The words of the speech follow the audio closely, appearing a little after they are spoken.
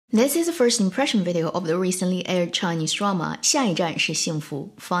This is a first impression video of the recently aired Chinese drama 下一站是幸福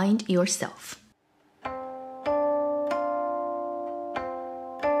Find Yourself.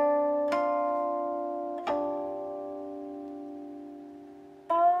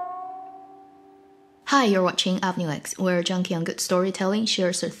 Hi, you're watching Avenue X, where a junkie on good storytelling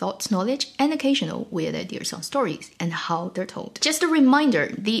shares their thoughts, knowledge, and occasional weird ideas on stories and how they're told. Just a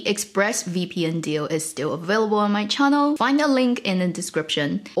reminder, the ExpressVPN deal is still available on my channel. Find the link in the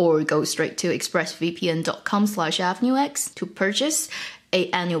description or go straight to expressvpn.com/avenuex to purchase an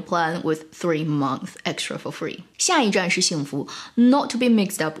annual plan with 3 months extra for free. 下一站是幸福, not to be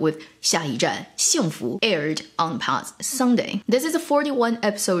mixed up with 下一站幸福 aired on past Sunday. This is a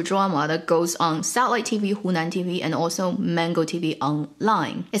 41-episode drama that goes on Satellite TV, Hunan TV, and also Mango TV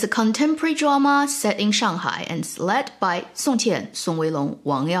online. It's a contemporary drama set in Shanghai and led by Song Qian, Song Weilong,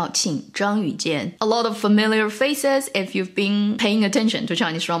 Wang Yaoqing, Zhang Yujian. A lot of familiar faces if you've been paying attention to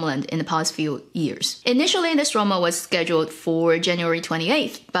Chinese dramaland in the past few years. Initially, this drama was scheduled for January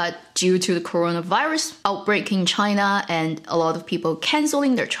 28th, but due to the coronavirus outbreak in China and a lot of people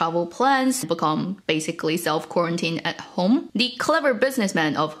canceling their travel plans, become basically self-quarantine at home, the clever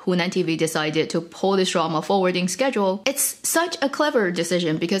businessman of Hunan TV decided to pull this drama forward in schedule. It's such a clever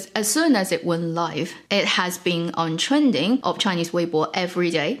decision because as soon as it went live, it has been on trending of Chinese Weibo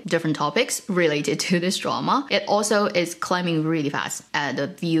every day, different topics related to this drama. It also is climbing really fast at the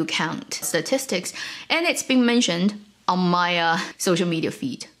view count statistics, and it's been mentioned on my social media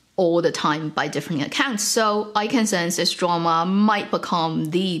feed all the time by different accounts, so I can sense this drama might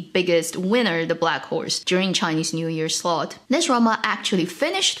become the biggest winner, the Black Horse, during Chinese New Year slot. This drama actually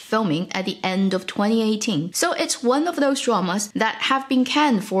finished filming at the end of 2018, so it's one of those dramas that have been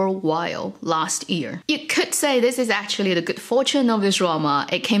canned for a while last year. You could say this is actually the good fortune of this drama.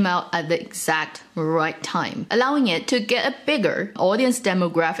 It came out at the exact right time, allowing it to get a bigger audience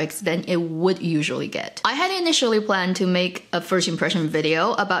demographics than it would usually get. I had initially planned to make a first impression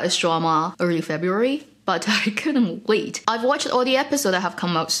video about this drama early February, but I couldn't wait. I've watched all the episodes that have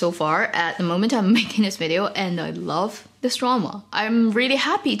come out so far at the moment I'm making this video, and I love this drama. I'm really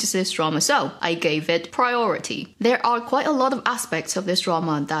happy to see this drama, so I gave it priority. There are quite a lot of aspects of this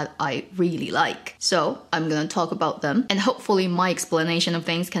drama that I really like, so I'm gonna talk about them, and hopefully my explanation of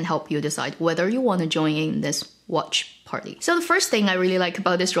things can help you decide whether you want to join in this watch party. So the first thing I really like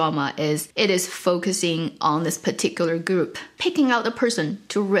about this drama is it is focusing on this particular group, picking out a person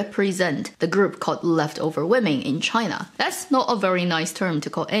to represent the group called leftover women in China. That's not a very nice term to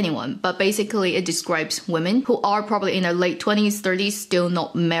call anyone, but basically it describes women who are probably in their late 20s, 30s, still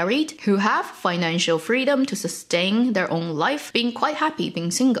not married, who have financial freedom to sustain their own life, being quite happy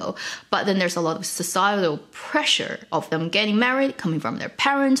being single, but then there's a lot of societal pressure of them getting married, coming from their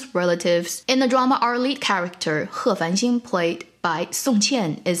parents, relatives. In the drama, our lead character, He Fanxing, played by Song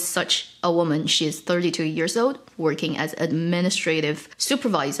Qian, is such a woman. She is 32 years old, working as administrative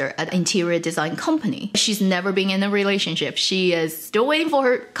supervisor at an interior design company. She's never been in a relationship. She is still waiting for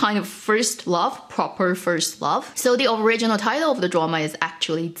her kind of first love, proper first love. So the original title of the drama is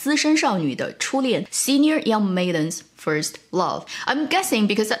actually 资深少女的初恋, Senior Young Maiden's First Love. I'm guessing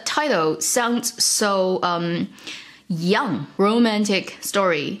because that title sounds so young, romantic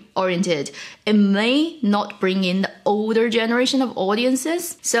story oriented, it may not bring in the older generation of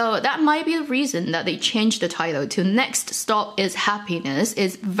audiences. So that might be the reason that they changed the title to Next Stop is Happiness.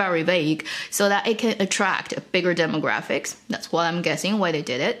 Is very vague so that it can attract bigger demographics. That's what I'm guessing why they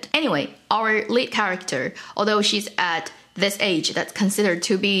did it. Anyway, our lead character, although she's at this age that's considered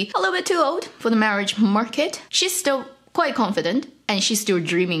to be a little bit too old for the marriage market, she's still quite confident, and she's still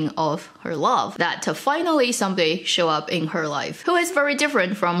dreaming of her love, that to finally someday show up in her life, who is very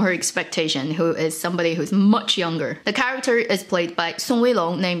different from her expectation, who is somebody who's much younger. The character is played by Song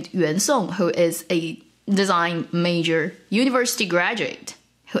Weilong, named Yuan Song, who is a design major university graduate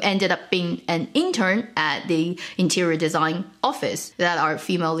who ended up being an intern at the interior design office that our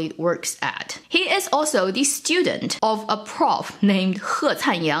female lead works at. He is also the student of a prof named He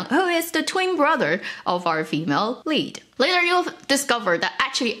Canyang, who is the twin brother of our female lead. Later, you'll discover that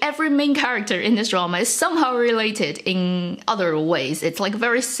actually every main character in this drama is somehow related in other ways. It's like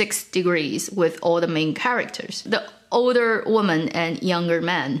very 6 degrees with all the main characters. The older woman and younger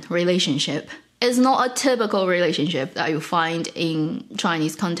man relationship is not a typical relationship that you find in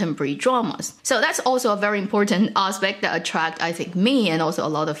Chinese contemporary dramas. So that's also a very important aspect that attract, I think, me and also a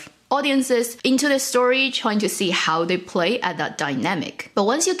lot of audiences into the story, trying to see how they play at that dynamic. But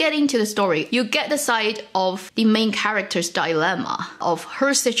once you get into the story, you get the side of the main character's dilemma, of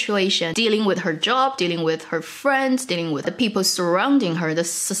her situation, dealing with her job, dealing with her friends, dealing with the people surrounding her, the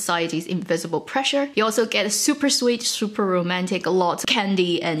society's invisible pressure. You also get a super sweet, super romantic, lots of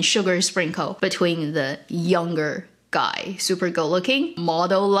candy and sugar sprinkle between the younger guy, super good-looking,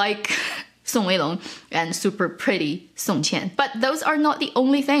 model-like Song Weilong, and super pretty Song Qian. But those are not the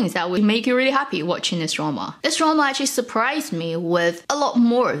only things that would make you really happy watching this drama. This drama actually surprised me with a lot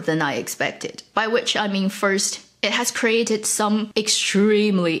more than I expected. By which I mean, first, it has created some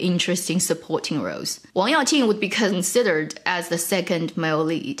extremely interesting supporting roles. Wang Yaoqing would be considered as the second male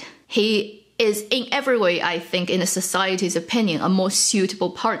lead. He is in every way, I think, in the society's opinion, a more suitable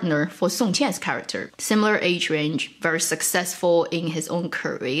partner for Song Qian's character. Similar age range, very successful in his own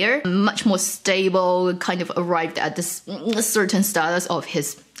career, much more stable, kind of arrived at this certain status of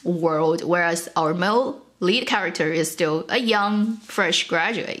his world, whereas our male lead character is still a young, fresh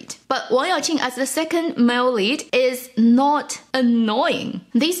graduate. But Wang Yaoqing as the second male lead is not annoying.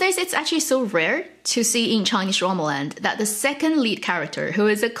 These days, it's actually so rare to see in Chinese drama land that the second lead character, who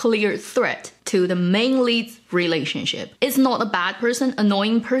is a clear threat to the main lead's relationship, is not a bad person,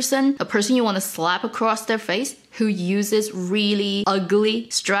 annoying person, a person you want to slap across their face, who uses really ugly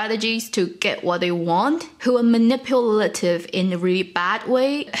strategies to get what they want, who are manipulative in a really bad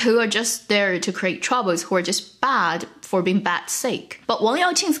way, who are just there to create troubles, who are just bad for being bad's sake. But Wang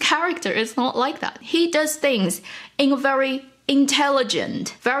Yaoqing's character is not like that. He does things in a very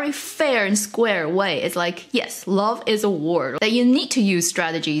intelligent, very fair and square way. It's like, yes, love is a war, that you need to use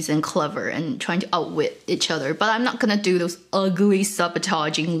strategies and clever and trying to outwit each other, but I'm not gonna do those ugly,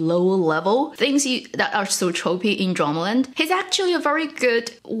 sabotaging, lower level things that are so tropey in dramaland. He's actually a very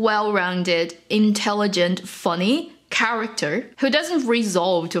good, well-rounded, intelligent, funny character who doesn't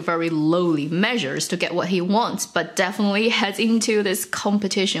resolve to very lowly measures to get what he wants, but definitely heads into this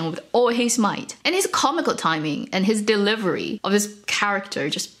competition with all his might. And his comical timing and his delivery of his character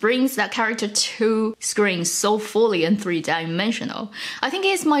just brings that character to screen so fully and three-dimensional. I think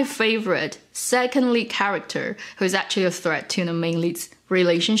he's my favorite second lead character who is actually a threat to the main lead's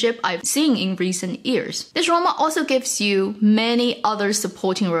relationship I've seen in recent years. This drama also gives you many other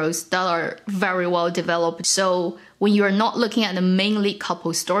supporting roles that are very well developed, so when you are not looking at the main lead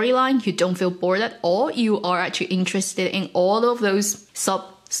couple storyline, you don't feel bored at all. You are actually interested in all of those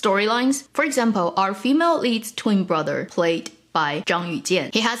sub-storylines. For example, our female lead's twin brother, played by Zhang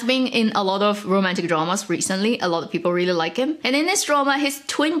Yujian. He has been in a lot of romantic dramas recently. A lot of people really like him. And in this drama, his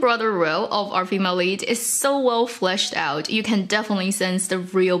twin brother role of our female lead is so well fleshed out. You can definitely sense the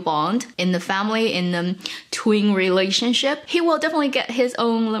real bond in the family, in the twin relationship. He will definitely get his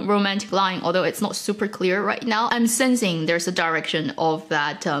own romantic line, although it's not super clear right now. I'm sensing there's a direction of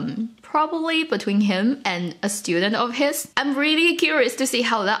that probably between him and a student of his. I'm really curious to see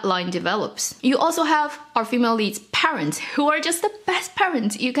how that line develops. You also have our female lead's parents, who are just the best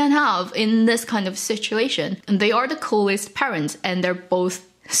parents you can have in this kind of situation. And they are the coolest parents, and they're both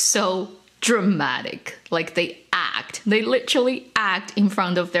so dramatic. Like, they literally act in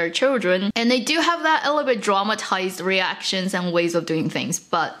front of their children. And they do have that a little bit dramatized reactions and ways of doing things,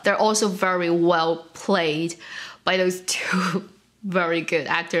 but they're also very well played by those two very good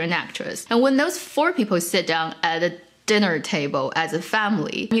actor and actress. And when those four people sit down at a dinner table as a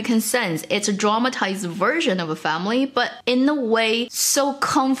family, you can sense it's a dramatized version of a family, but in a way so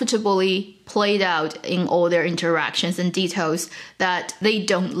comfortably played out in all their interactions and details that they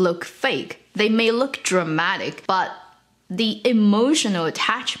don't look fake. They may look dramatic, but the emotional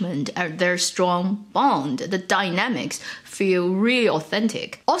attachment and their strong bond, the dynamics, feel really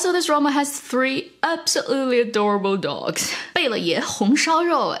authentic. Also, this drama has three absolutely adorable dogs. 贝勒爷, 红烧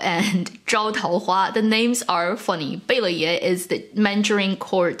肉, and 招桃花. The names are funny. 贝勒爷 is the Mandarin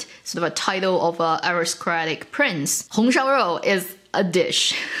court, sort of a title of an aristocratic prince. 红烧肉 is a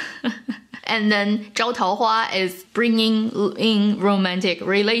dish. And then 招桃花 is bringing in romantic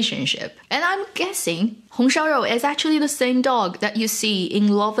relationship. And I'm guessing 红烧肉 is actually the same dog that you see in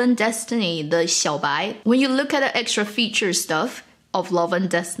Love and Destiny, the 小白. When you look at the extra feature stuff of Love and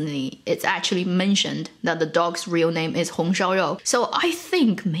Destiny, it's actually mentioned that the dog's real name is 红烧肉. So I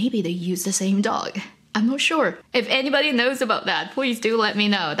think maybe they use the same dog. I'm not sure. If anybody knows about that, please do let me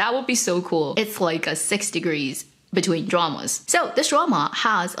know. That would be so cool. It's like a 6 degrees between dramas. So this drama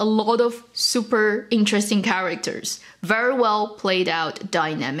has a lot of super interesting characters, very well played out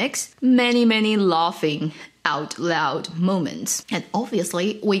dynamics, many laughing out loud moments. And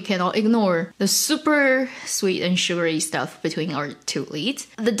obviously, we cannot ignore the super sweet and sugary stuff between our two leads,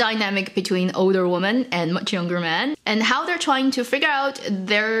 the dynamic between older woman and much younger man, and how they're trying to figure out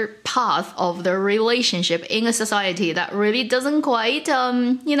their path of their relationship in a society that really doesn't quite,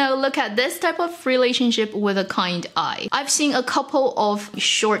 look at this type of relationship with a kind eye. I've seen a couple of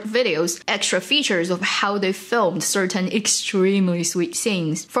short videos, extra features of how they filmed certain extremely sweet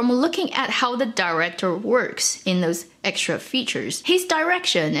scenes. From looking at how the director works in those extra features, his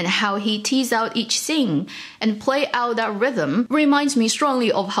direction and how he tease out each scene and play out that rhythm reminds me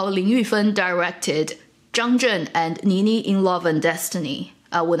strongly of how Lin Yufeng directed Zhang Zhen and Nini in Love and Destiny.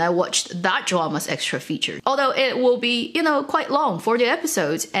 When I watched that drama's extra feature. Although it will be, quite long, 40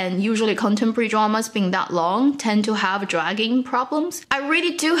 episodes, and usually contemporary dramas being that long tend to have dragging problems. I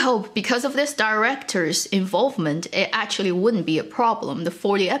really do hope because of this director's involvement, it actually wouldn't be a problem. The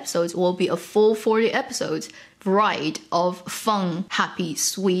 40 episodes will be a full 40 episodes ride of fun, happy,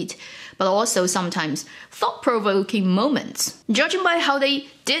 sweet, but also sometimes thought-provoking moments. Judging by how they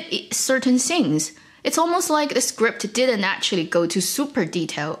did certain things, it's almost like the script didn't actually go to super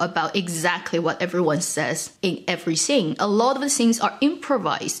detail about exactly what everyone says in every scene. A lot of the scenes are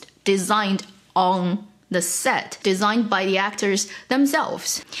improvised, designed on the set, designed by the actors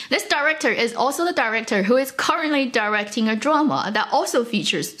themselves. This director is also the director who is currently directing a drama that also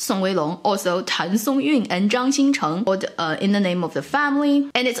features Song Weilong, also Tan Songyun and Zhang Xincheng, called In the Name of the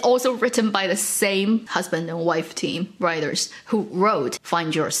Family. And it's also written by the same husband and wife team writers who wrote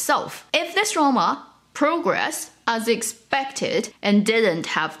Find Yourself. If this drama progressed as expected and didn't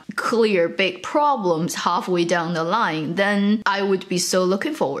have clear big problems halfway down the line, then I would be so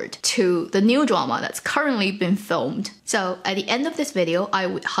looking forward to the new drama that's currently been filmed. So at the end of this video, I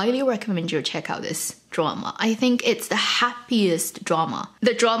would highly recommend you check out this drama. I think it's the happiest drama,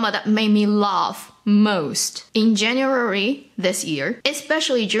 the drama that made me laugh most in January this year,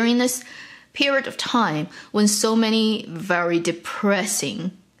 especially during this period of time when so many very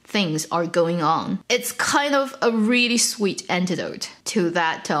depressing things are going on. It's kind of a really sweet antidote to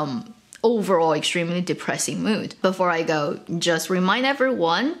that overall extremely depressing mood. Before I go, just remind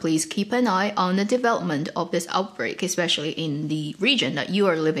everyone, please keep an eye on the development of this outbreak, especially in the region that you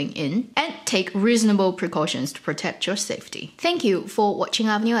are living in, and take reasonable precautions to protect your safety. Thank you for watching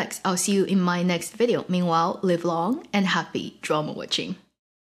Avenue X. I'll see you in my next video. Meanwhile, live long and happy drama watching.